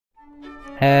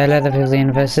Hello there people of the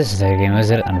universe, this is the Whovian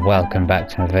Wizard and welcome back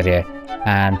to another video.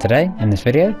 And today, in this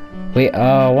video, we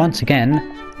are once again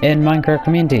in Minecraft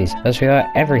communities, as we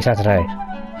are every Saturday.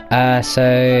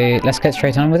 So let's get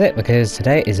straight on with it because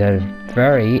today is a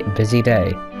very busy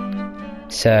day.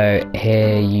 So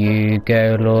here you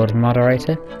go, Lord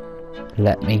Moderator.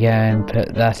 Let me go and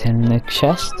put that in the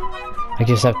chest. I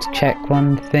just have to check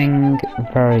one thing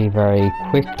very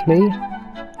quickly.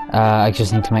 I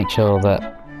just need to make sure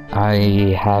that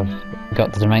I have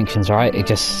got the dimensions right. It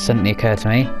just suddenly occurred to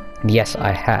me. Yes,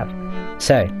 I have.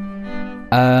 So,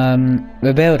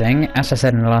 we're building, as I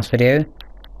said in the last video,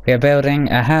 we are building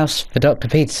a house for Dr.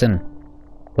 Peterson.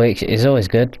 Which is always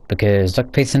good, because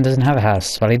Dr. Peterson doesn't have a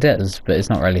house. Well, he does, but it's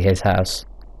not really his house.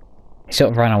 He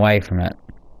sort of ran away from it.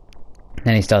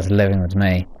 Then he started living with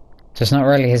me. So it's not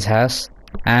really his house.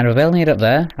 And we're building it up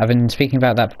there. I've been speaking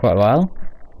about that for quite a while.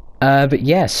 But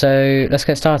yeah, so let's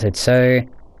get started. So,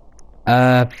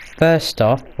 first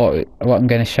off, what I'm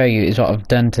going to show you is what I've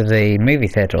done to the movie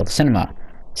theatre or the cinema.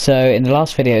 So in the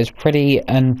last video, it was pretty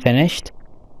unfinished.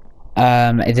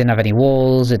 It didn't have any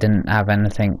walls. It didn't have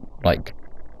anything like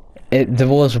the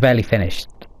walls were barely finished,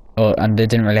 and it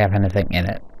didn't really have anything in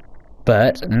it.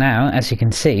 But now, as you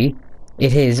can see,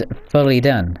 it is fully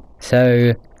done.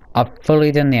 So I've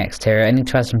fully done the exterior. I need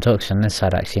to add some touches on this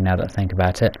side actually. Now that I think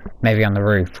about it, maybe on the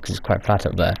roof because it's quite flat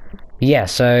up there. But yeah,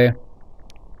 so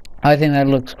I think that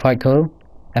looks quite cool,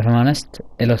 if I'm honest.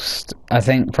 It looks, I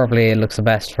think probably it looks the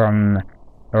best from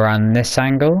around this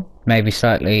angle. Maybe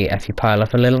slightly if you pile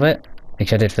up a little bit,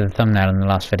 which I did for the thumbnail in the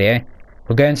last video.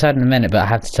 We'll go inside in a minute, but I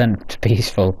have to turn it to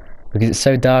peaceful, because it's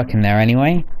so dark in there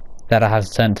anyway, that I have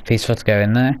to turn it to peaceful to go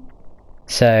in there.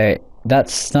 So,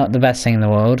 that's not the best thing in the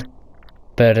world,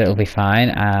 but it'll be fine,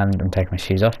 and I'm taking my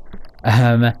shoes off.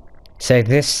 So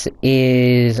this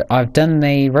is, I've done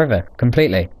the river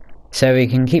completely. So we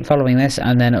can keep following this,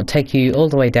 and then it'll take you all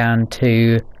the way down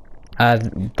to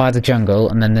by the jungle,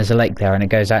 and then there's a lake there, and it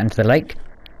goes out into the lake.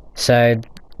 So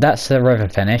that's the river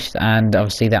finished, and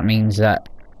obviously that means that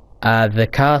the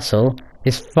castle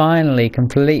is finally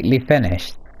completely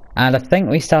finished. And I think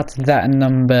we started that at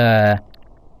number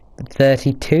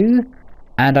 32,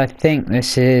 and I think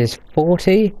this is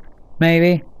 40,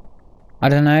 maybe? I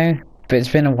don't know, but it's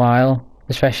been a while.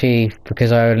 Especially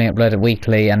because I only upload it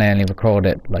weekly and I only record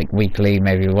it like weekly,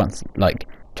 maybe once, like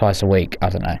twice a week, I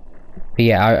don't know. But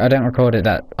yeah, I don't record it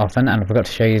that often, and I forgot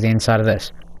to show you the inside of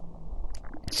this.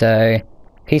 So,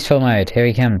 peaceful mode, here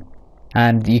we come.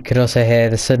 And you could also hear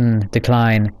the sudden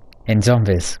decline in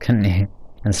zombies, couldn't you?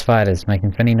 And spiders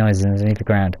making funny noises underneath the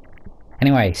ground.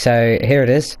 Anyway, so here it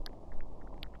is.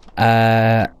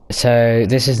 So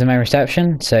this is the main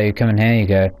reception. So you come in here, you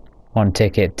go, one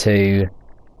ticket to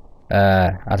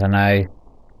I don't know.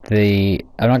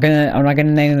 I'm not gonna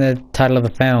name the title of the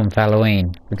film for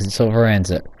Halloween because it sort of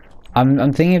ruins it. I'm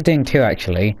thinking of doing 2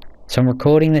 actually. So I'm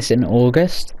recording this in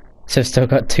August, so I've still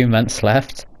got 2 months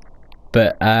left.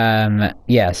 But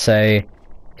yeah, so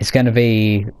it's going to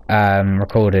be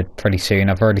recorded pretty soon.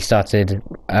 I've already started.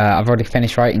 I've already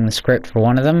finished writing the script for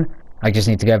one of them. I just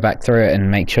need to go back through it and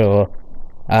make sure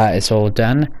it's all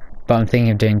done. But I'm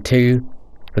thinking of doing 2.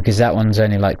 Because that one's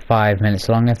only like 5 minutes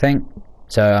long, I think.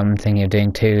 So I'm thinking of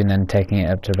doing 2 and then taking it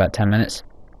up to about 10 minutes.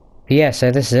 But yeah,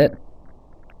 so this is it.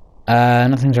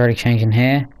 Nothing's really changed in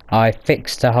here. I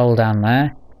fixed a hole down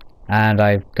there. And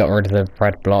I got rid of the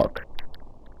red block.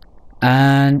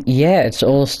 And yeah, it's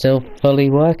all still fully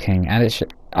working. And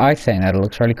I think that it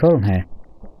looks really cool in here.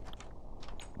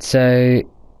 So,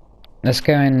 let's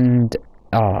go and...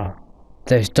 Oh,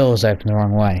 those doors open the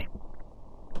wrong way.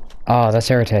 Oh,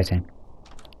 that's irritating.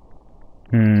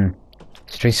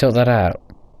 Should we sort that out?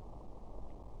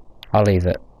 I'll leave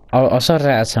it. I'll sort it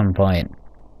out at some point.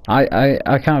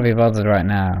 I can't be bothered right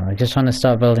now. I just want to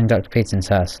start building Dr. Peterson's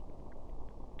house.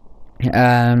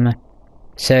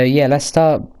 So yeah, let's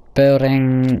start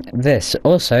building this.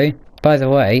 Also, by the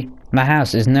way, my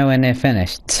house is nowhere near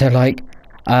finished. So like,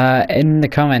 in the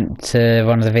comment to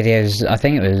one of the videos, I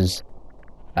think it was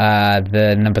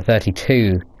the number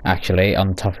 32 actually, on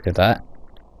the topic of that.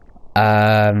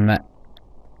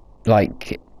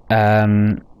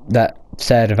 That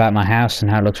said about my house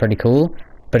and how it looks really cool,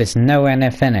 but it's nowhere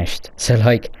near finished. So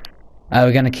like,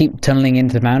 we're gonna keep tunneling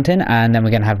into the mountain, and then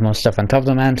we're gonna have more stuff on top of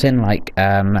the mountain, like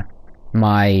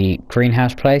my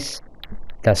greenhouse place.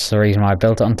 That's the reason why I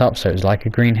built it on top, so it was like a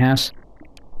greenhouse.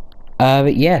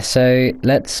 But yeah, so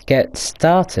let's get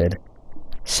started.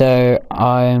 So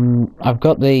I've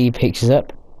got the pictures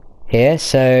up here.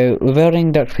 So we're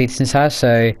building Dr. Peterson's house.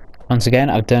 So once again,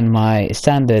 I've done my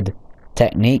standard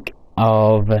technique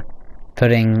of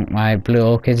putting my blue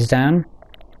orchids down.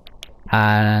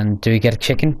 And do we get a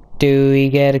chicken? Do we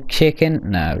get a chicken?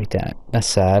 No, we don't. That's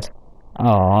sad.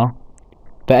 Aww.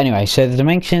 But anyway, so the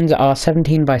dimensions are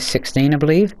 17 by 16, I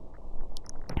believe.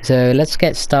 So let's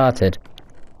get started.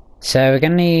 So we're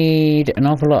gonna need an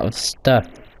awful lot of stuff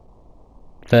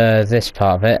for this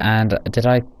part of it, and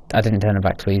I didn't turn it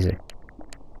back to easy.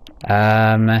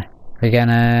 We're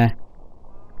gonna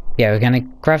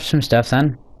grab some stuff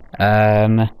then.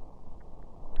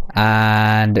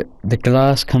 And the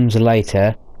glass comes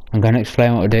later. I'm going to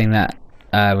explain what we're doing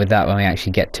with that when we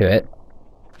actually get to it.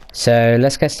 So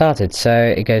let's get started. So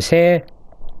it goes here,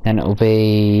 then it will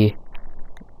be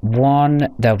one,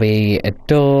 there'll be a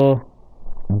door,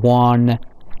 one,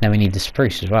 then we need the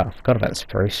spruce as well. I forgot about the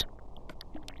spruce.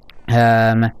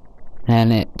 Then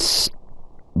it's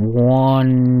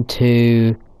 1,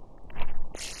 2,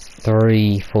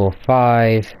 3, 4,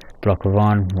 5, block of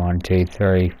 1, 1, 2,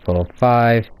 3, 4,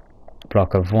 5,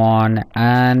 block of 1,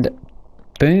 and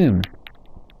boom.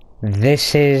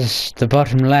 This is the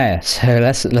bottom layer. So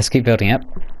let's keep building up.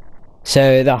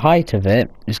 So the height of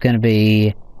it is going to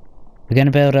be, we're going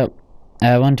to build up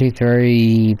 1, 2,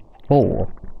 3,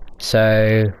 4.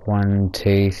 So 1,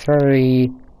 2,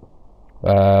 3,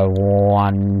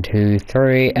 1, 2,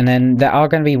 3, and then there are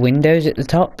going to be windows at the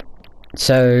top.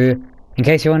 So in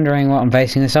case you're wondering what I'm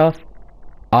basing this off,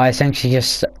 I essentially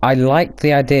I like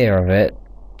the idea of it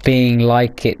being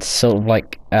like it's sort of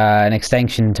like an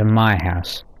extension to my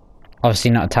house.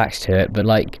 Obviously not attached to it, but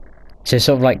like, so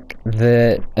sort of like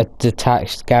a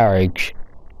detached garage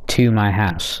to my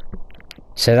house.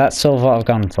 So that's sort of what I've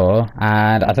gone for,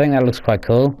 and I think that looks quite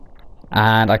cool.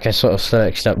 And I just sort of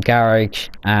searched up garage,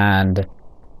 and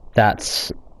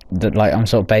that's like, I'm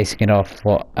sort of basing it off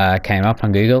what came up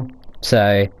on Google.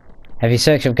 So if you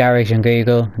search up garage on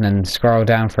Google and then scroll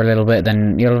down for a little bit,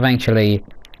 then you'll eventually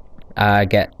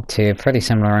get to a pretty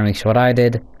similar image to what I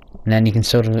did, and then you can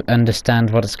sort of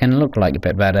understand what it's going to look like a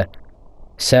bit better.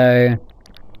 So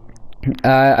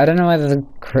I don't know whether the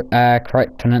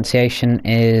correct pronunciation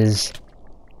is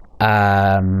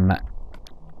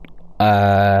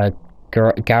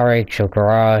garage or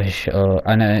garage, or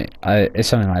I know it's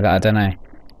something like that. I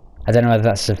don't know whether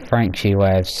that's a Frenchy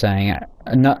way of saying it.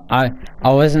 I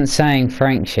wasn't saying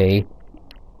Frenchy.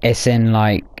 It's in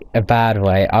like a bad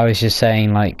way. I was just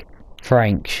saying like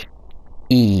French,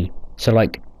 so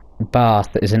like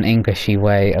bath is an Englishy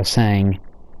way of saying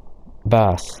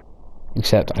bath,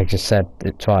 except I just said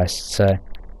it twice. So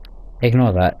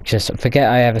ignore that. Just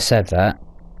forget I ever said that,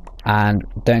 and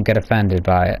don't get offended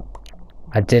by it.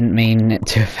 I didn't mean it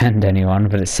to offend anyone,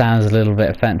 but it sounds a little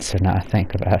bit offensive now I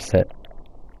think about it.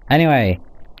 Anyway,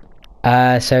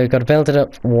 so we've got to build it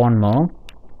up one more.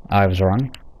 I was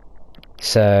wrong.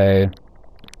 So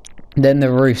then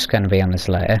the roof's going to be on this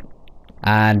layer,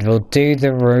 and we'll do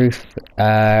the roof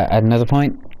at another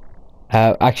point.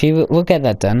 Actually, we'll get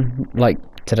that done like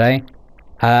today,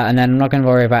 and then I'm not going to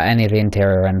worry about any of the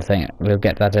interior or anything. We'll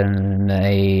get that in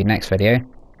the next video.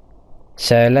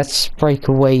 So let's break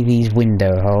away these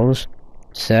window holes.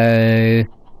 So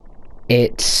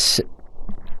it's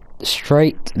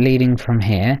straight leading from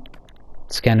here.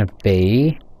 It's gonna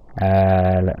be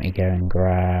let me go and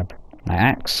grab my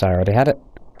axe. I already had it,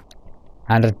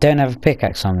 and I don't have a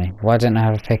pickaxe on me. Why don't I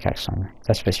have a pickaxe on me?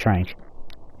 That's a bit strange.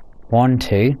 1,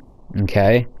 2,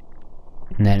 okay,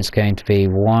 and then it's going to be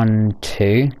 1,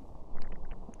 2,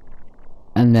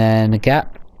 and then a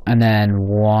gap, and then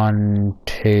 1,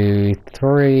 2,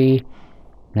 3,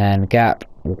 then gap,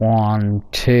 1,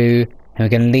 2, and we're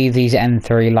going to leave these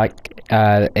N3 like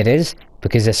it is,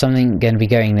 because there's something going to be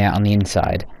going there on the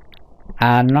inside.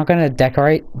 And I'm not going to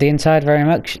decorate the inside very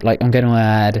much. Like, I'm going to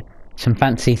add some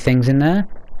fancy things in there,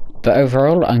 but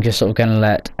overall I'm just sort of going to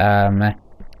let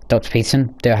Dr.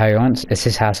 Peterson do it how he wants. It's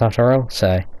his house after all,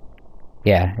 so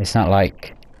yeah, it's not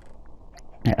like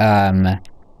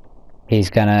he's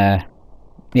gonna,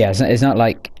 yeah, it's not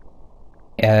like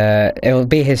it will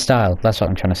be his style. That's what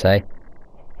I'm trying to say.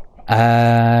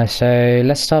 So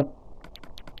let's start.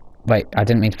 Wait, I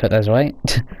didn't mean to put those away.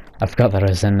 I forgot that I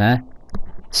was in there.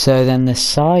 So then the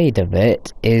side of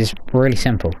it is really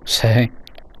simple. So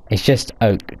it's just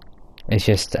oak. It's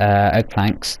just oak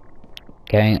planks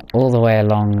going all the way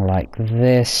along like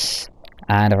this.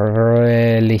 And I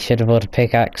really should have bought a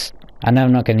pickaxe. I know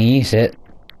I'm not going to use it,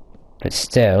 but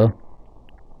still,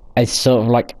 it's sort of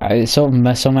like, it's sort of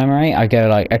muscle memory. I go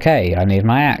like, okay, I need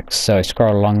my axe, so I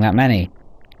scroll along that many.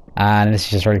 And this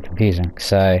is just really confusing.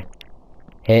 So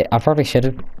I probably should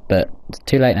have, but it's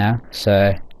too late now.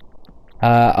 So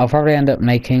I'll probably end up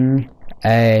making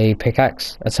a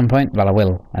pickaxe at some point. Well, I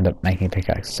will end up making a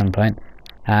pickaxe at some point.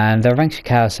 And there are a bunch of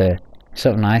cows here.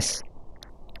 Sort of nice.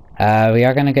 We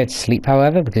are going to go to sleep,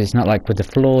 however, because it's not like with the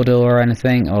floor door or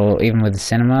anything, or even with the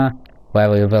cinema, where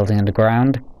we were building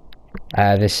underground.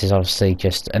 This is obviously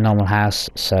just a normal house,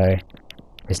 so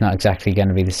it's not exactly going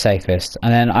to be the safest.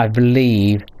 And then I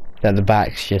believe that the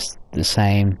back's just the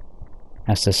same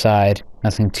as the side.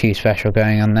 Nothing too special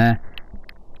going on there.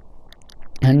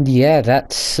 And yeah,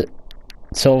 that's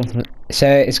sort of... So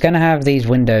it's going to have these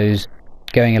windows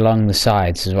going along the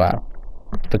sides as well,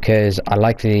 because I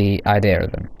like the idea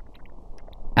of them.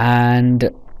 And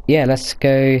yeah, let's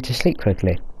go to sleep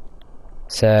quickly.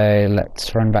 So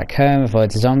let's run back home,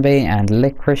 avoid the zombie, and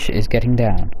Licorice is getting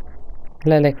down.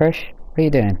 Hello, Licorice. What are you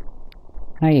doing?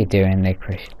 How are you doing,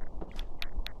 Licorice?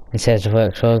 It says it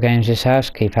works for all games this house.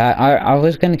 Keep out. I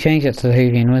was going to change it to the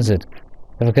Whovian Wizard,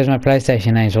 but because my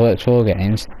PlayStation name's Works for All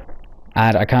Games,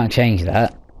 and I can't change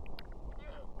that,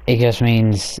 it just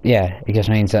means, yeah, it just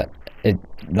means that it,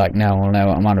 like, no one will know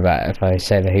what I'm on about if I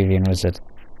say the Whovian Wizard.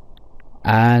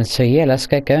 And so yeah, let's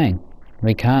get going.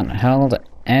 We can't hold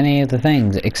any of the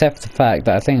things, except for the fact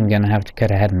that I think I'm going to have to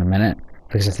cut ahead in a minute,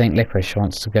 because I think Licorice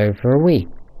wants to go for a wee.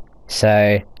 So,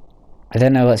 I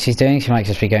don't know what she's doing. She might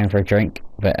just be going for a drink,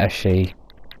 but if she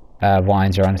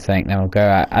whines or anything, then we'll go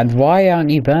out. And why aren't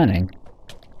you burning?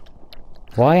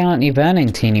 Why aren't you burning,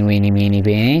 teeny weeny meeny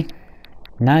beanie?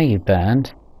 Now you've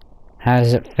burned. How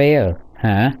does it feel,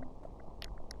 huh?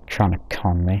 Trying to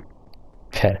con me.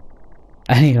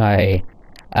 Anyway,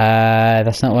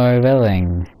 that's not where we're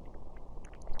building.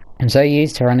 I'm so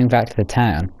used to running back to the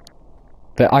town.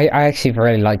 But I actually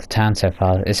really like the town so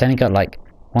far. It's only got like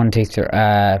 1, 2, 3,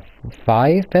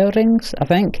 5 buildings, I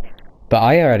think. But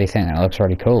I already think that looks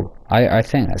really cool. I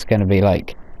think that's going to be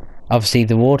like... Obviously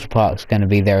the water park's going to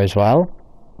be there as well.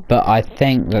 But I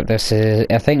think that that's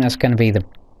going to be the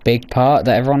big part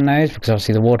that everyone knows. Because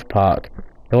obviously the water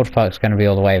park's going to be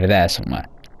all the way over there somewhere.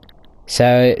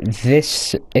 So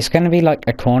this, it's going to be like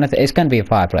a corner, it's going to be a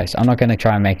fireplace. I'm not going to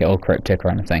try and make it all cryptic or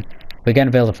anything. We're going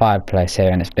to build a fireplace here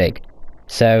and it's big.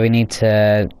 So we need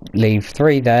to leave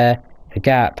 3 there, a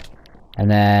gap, and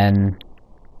then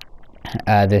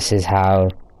this is how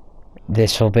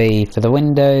this will be for the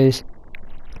windows.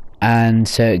 And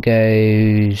so it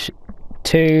goes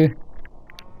 2,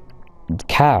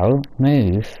 cow,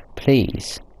 move,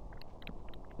 please.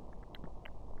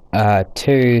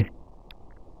 2,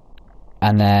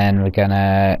 and then we're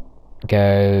gonna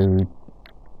go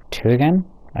 2 again?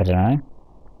 I don't know.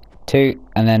 2,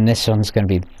 and then this one's gonna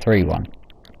be the 3 one.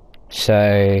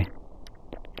 So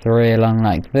 3 along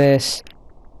like this,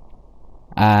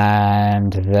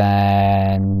 and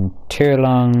then 2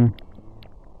 along,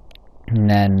 and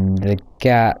then the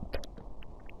gap,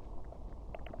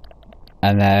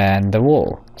 and then the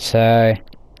wall. So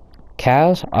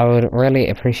cows, I would really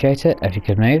appreciate it if you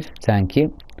could move. Thank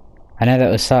you. I know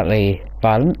that was slightly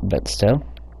violent, but still,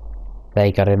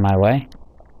 they got in my way.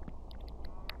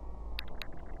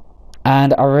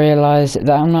 And I realised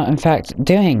that I'm not in fact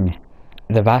doing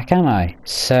the back, am I?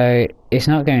 So it's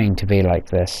not going to be like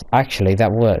this. Actually,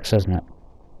 that works, doesn't it?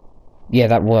 Yeah,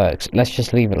 that works. Let's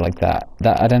just leave it like that.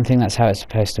 I don't think that's how it's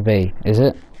supposed to be, is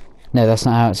it? No, that's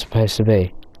not how it's supposed to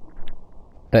be.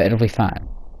 But it'll be fine.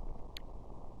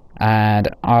 And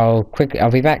I'll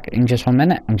be back in just 1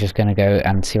 minute. I'm just gonna go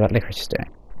and see what Licorice is doing.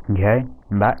 Okay,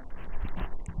 I'm back.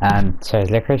 And so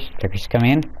is Licorice. Licorice is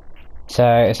coming in. So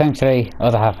essentially all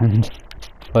that happened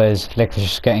was Licorice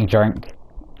was getting drunk.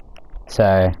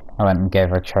 So I went and gave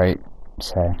her a treat.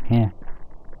 So yeah.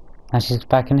 Now she's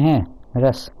back in here with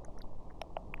us.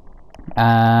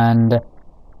 And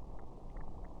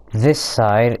this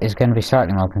side is going to be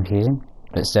slightly more confusing,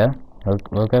 but still,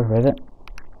 we'll go with it.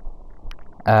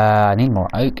 I need more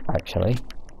oak, actually.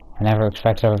 I never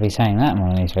expected I would be saying that in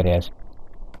one of these videos.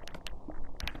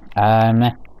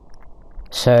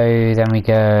 So then we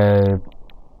go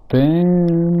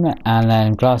boom, and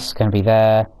then glass is going to be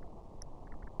there.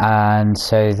 And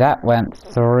so that went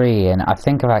 3, and I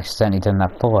think I've accidentally done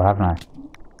that 4, haven't I?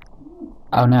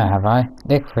 Oh no, have I?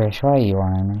 Licorice, why are you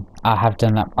whining? I have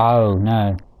done that. Oh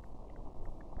no.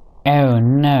 Oh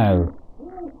no.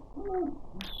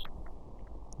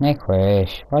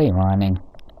 Licorice, why are you whining?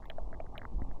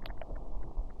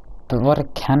 But what I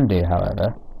can do,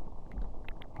 however,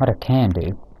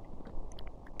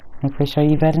 Licorice, are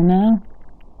you better now?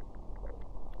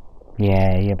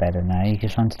 Yeah, you're better now. You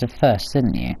just wanted it first,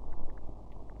 didn't you?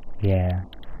 Yeah.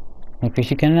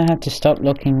 Licorice, you're gonna have to stop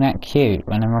looking that cute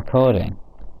when I'm recording.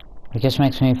 It just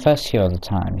makes me fuss you all the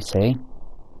time, you see?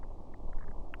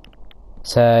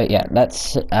 So, yeah,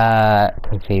 let's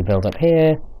quickly build up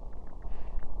here.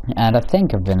 And I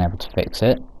think I've been able to fix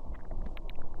it.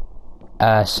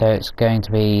 So it's going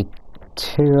to be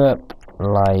 2 up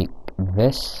like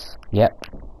this. Yep.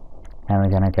 And we're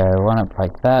gonna go one up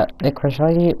like that.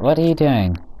 Licorice, what are you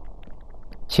doing?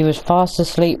 She was fast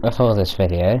asleep before this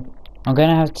video. I'm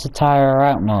gonna have to tire her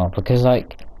out more because,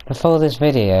 like, before this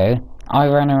video, I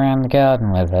ran around the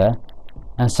garden with her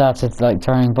and started, like,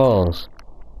 throwing balls.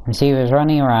 And she was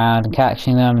running around and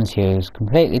catching them and she was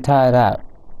completely tired out.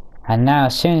 And now,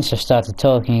 as soon as she started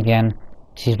talking again,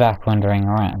 she's back wandering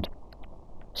around.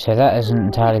 So that isn't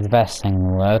entirely the best thing in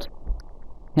the world.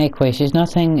 Licorice, it's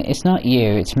not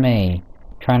you, it's me,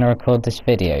 trying to record this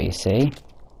video, you see?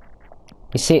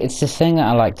 You see, it's this thing that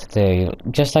I like to do,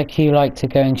 just like you like to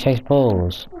go and chase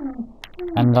balls.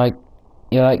 And like,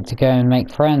 you like to go and make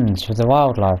friends with the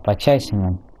wildlife by chasing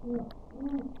them.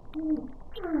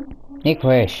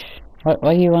 Licorice, why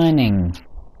are you whining?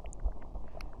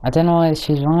 I don't know why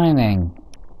she's whining.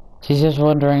 She's just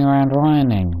wandering around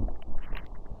whining.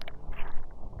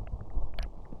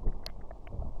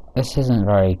 This isn't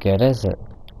very good, is it?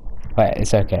 Wait,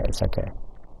 it's okay, it's okay.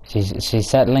 She's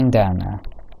settling down now.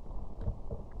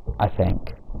 I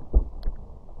think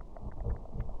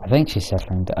she's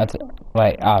settling down.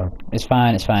 Wait, oh, it's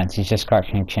fine, she's just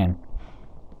scratching her chin.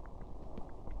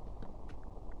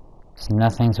 There's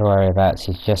nothing to worry about,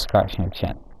 she's just scratching her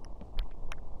chin.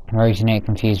 Originally it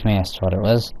confused me as to what it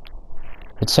was.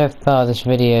 But so far this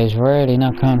video is really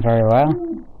not going very well.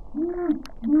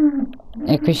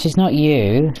 Because it's not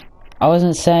you. I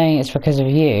wasn't saying it's because of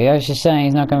you, I was just saying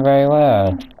it's not going very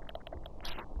well.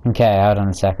 Okay, hold on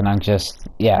a second,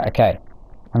 okay.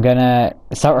 I'm gonna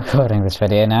start recording this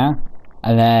video now,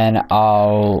 and then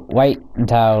I'll wait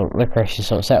until Licorice is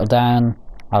sort of settled down.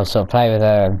 I'll sort of play with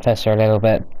her and test her a little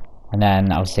bit, and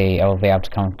then obviously I'll be able to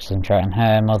concentrate on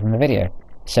her more than the video.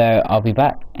 So I'll be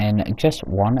back in just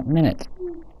 1 minute.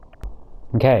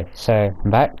 Okay, so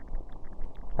I'm back.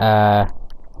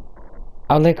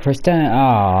 Oh, Licorice, don't.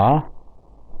 Aww.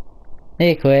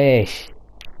 Licorice.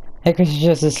 Licorice is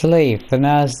just asleep, and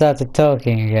now I started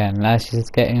talking again. Now she's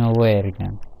getting all weird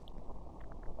again.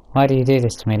 Why do you do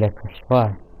this to me, Licorice?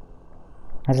 Why?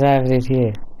 What did I ever do to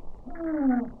you?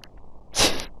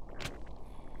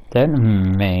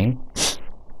 Don't me.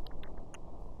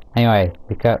 Anyway,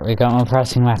 we got more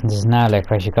pressing matters now,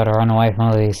 Licorice. You gotta run away from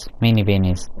all these meanie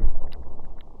beanies.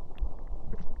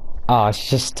 Oh, she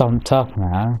just stomped off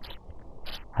now.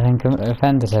 I think I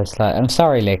offended her slightly. I'm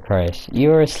sorry, Licorice. You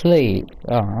were asleep.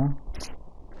 Oh.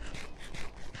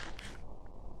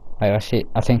 Wait,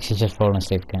 I think she's just fallen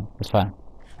asleep again. It's fine.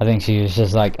 I think she was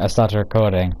just like, I started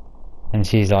recording, and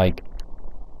she's like,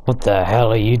 "What the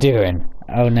hell are you doing?"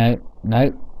 Oh no,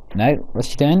 no, no. What's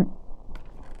she doing?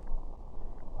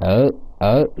 Oh,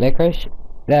 Licorice.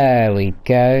 There we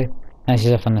go. Now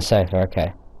she's up on the sofa.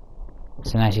 Okay.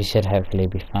 So now she should hopefully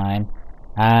be fine.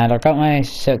 And I've got my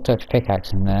Silk Touch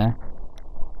pickaxe in there.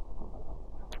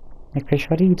 Licorice,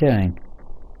 what are you doing?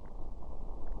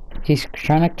 She's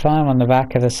trying to climb on the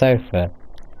back of the sofa,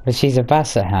 but she's a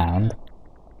basset hound,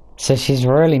 so she's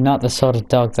really not the sort of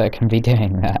dog that can be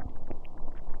doing that.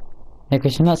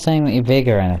 Licorice, I'm not saying that you're big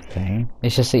or anything,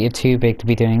 it's just that you're too big to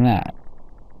be doing that.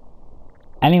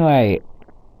 Anyway,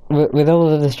 with all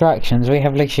the distractions, we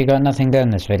have literally got nothing done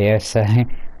this video, so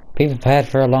be prepared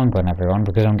for a long one, everyone,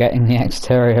 because I'm getting the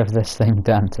exterior of this thing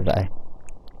done today.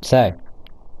 So,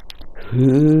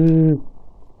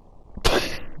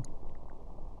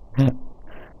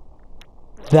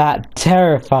 that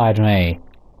terrified me.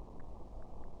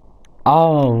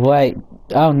 Oh wait,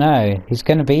 oh no, he's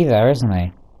gonna be there, isn't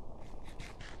he?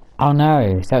 Oh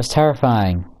no, that was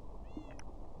terrifying.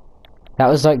 That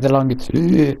was like the longest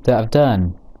that I've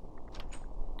done.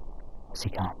 Where's he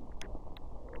gone?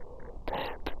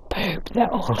 Poop, they're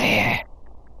all here.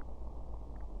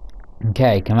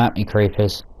 Okay, come at me,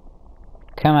 creepers.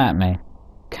 Come at me.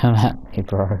 Come at me,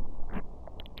 bro.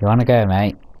 You wanna go,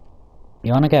 mate?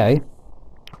 You wanna go?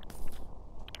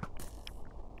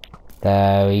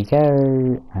 There we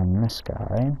go. And this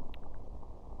guy.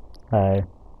 Hello.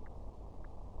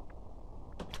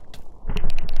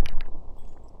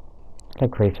 Hello,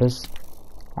 creepers.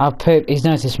 Oh, poop, he's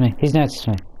noticed me. He's noticed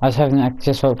me. I was hoping I could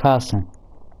just walk past him.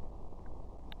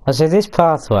 So this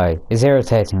pathway is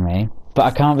irritating me, but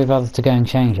I can't be bothered to go and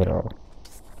change it all.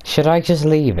 Should I just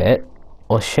leave it,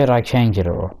 or should I change it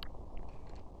all?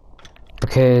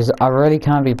 Because I really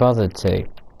can't be bothered to,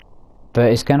 but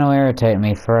it's going to irritate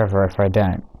me forever if I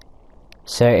don't.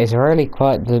 So it's really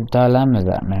quite the dilemma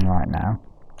that I'm in right now.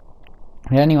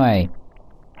 But anyway,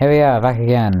 here we are, back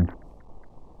again.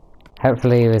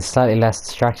 Hopefully with slightly less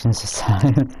distractions this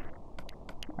time.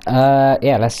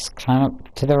 Yeah, let's climb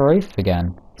up to the roof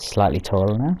again. Slightly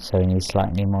taller now, so we need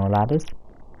slightly more ladders.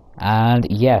 And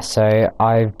yeah, so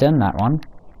I've done that one.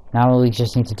 Now we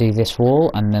just need to do this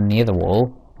wall and then the other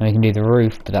wall, and we can do the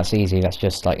roof, but that's easy, that's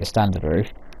just like a standard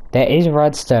roof. There is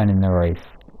redstone in the roof,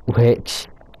 which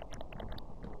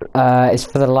is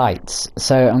for the lights.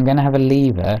 So I'm going to have a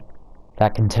lever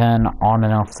that can turn on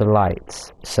and off the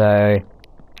lights. So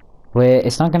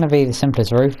it's not going to be the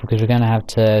simplest roof, because we're going to have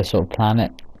to sort of plan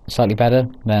it slightly better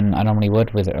than I normally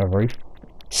would with a roof.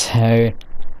 So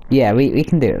yeah, we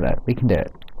can do it though, we can do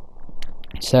it.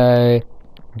 So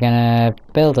we're gonna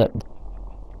build it.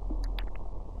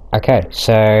 Okay,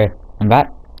 so I'm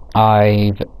back.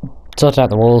 I've sorted out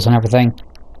the walls and everything.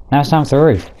 Now it's time for the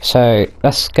roof. So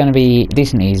that's gonna be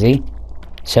decent easy.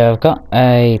 So I've got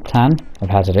a plan of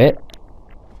how to do it.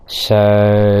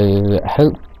 So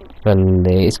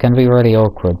hopefully it's gonna be really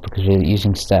awkward because we're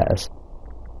using stairs.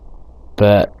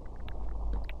 But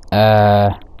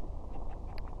how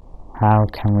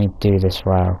can we do this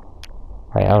well?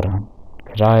 Wait, hold on.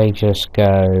 Could I just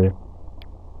go...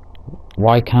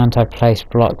 Why can't I place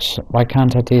blocks? Why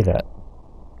can't I do that?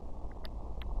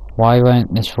 Why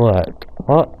won't this work?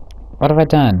 What have I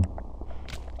done?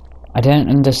 I don't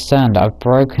understand. I've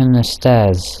broken the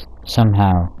stairs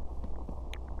somehow.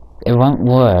 It won't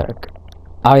work.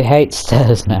 I hate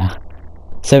stairs now.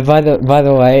 So by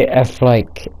the way,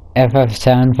 if I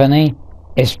sound funny,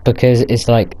 it's because it's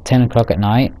like 10 o'clock at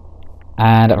night.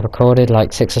 And I've recorded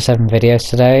like 6 or 7 videos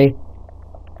today.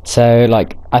 So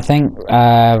like, I think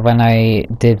when I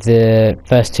did the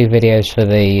first 2 videos for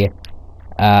the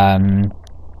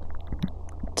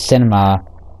cinema,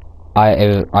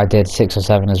 I did 6 or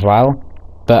 7 as well.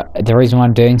 But the reason why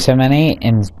I'm doing so many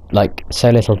in like so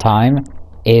little time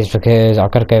is because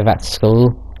I've got to go back to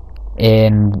school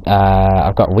in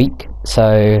I've got a week,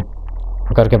 so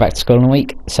I've got to go back to school in a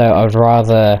week. So I'd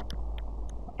rather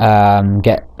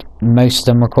get most of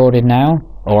them recorded now,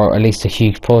 or at least a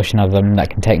huge portion of them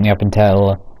that can take me up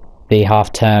until the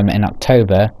half term in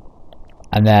October,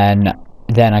 and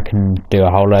then I can do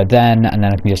a whole load then, and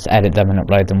then I can just edit them and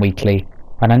upload them weekly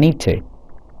when I need to.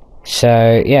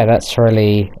 So yeah, that's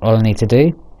really all I need to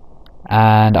do.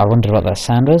 And I wondered what that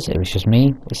sound was. It was just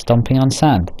me stomping on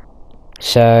sand.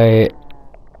 So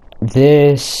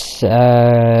this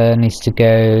needs to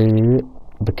go,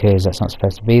 because that's not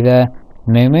supposed to be there.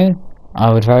 Moo,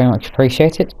 I would very much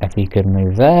appreciate it if you could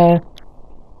move there.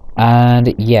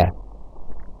 And yeah,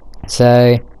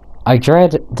 so I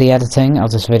dread the editing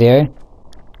of this video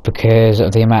because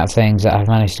of the amount of things that I've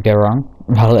managed to go wrong.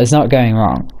 Well, it's not going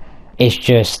wrong, it's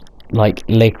just like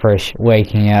licorice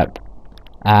waking up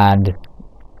and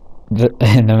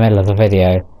in the middle of the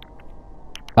video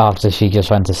after she just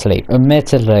went to sleep.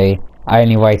 Admittedly, I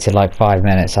only waited like 5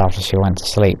 minutes after she went to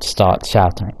sleep to start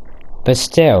shouting, but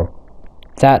still,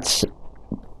 that's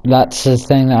a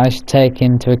thing that I should take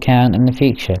into account in the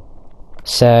future.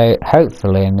 So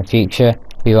hopefully in the future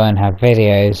we won't have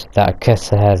videos that are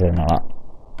cut ahead in a lot.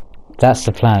 That's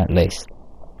the plan at least.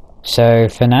 So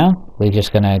for now, we're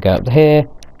just going to go up here,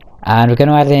 and we're going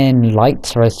to add in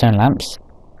lights, redstone lamps,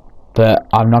 but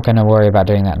I'm not going to worry about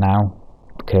doing that now,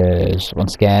 because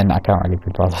once again, I can't really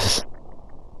be bothered.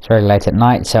 It's very late at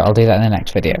night, so I'll do that in the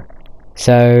next video.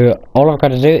 So all I've got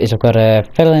to do is I've got to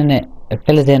fill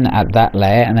it in at that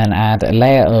layer, and then add a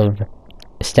layer of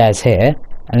stairs here,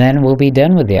 and then we'll be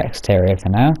done with the exterior for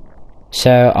now.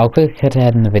 So I'll quickly cut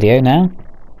ahead in the video now,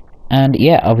 and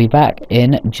yeah, I'll be back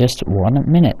in just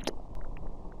 1 minute.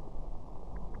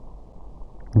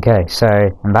 Okay, so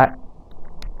I'm back.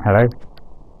 Hello.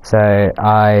 So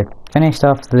I finished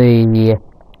off the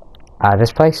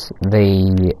this place,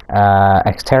 the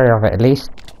exterior of it at least,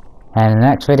 and in the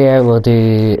next video we'll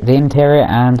do the interior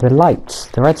and the lights,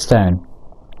 the redstone.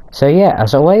 So yeah,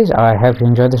 as always, I hope you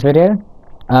enjoyed this video.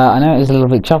 I know it was a little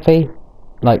bit choppy,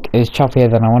 like it was choppier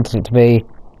than I wanted it to be,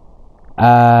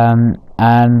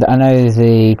 and I know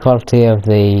the quality of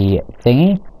the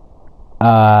thingy,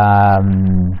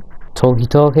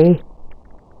 talkie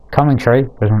commentary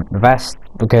wasn't the best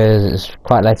because it's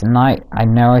quite late at night. I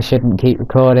know I shouldn't keep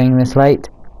recording this late,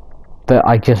 but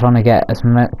I just want to get as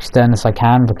much done as I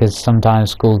can because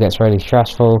sometimes school gets really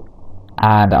stressful,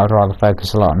 and I would rather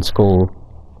focus a lot on school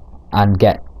and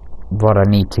get what I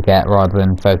need to get rather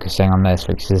than focusing on this,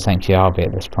 which is essentially a hobby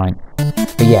at this point.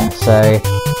 But yeah, so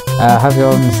I hope you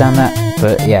all understand that.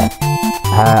 But yeah,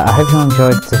 I hope you all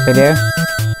enjoyed this video.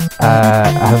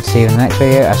 I hope to see you in the next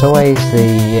video. As always,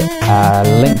 the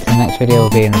link to the next video will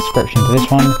be in the description to this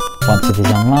one once it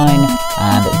is online,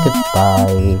 and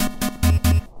goodbye.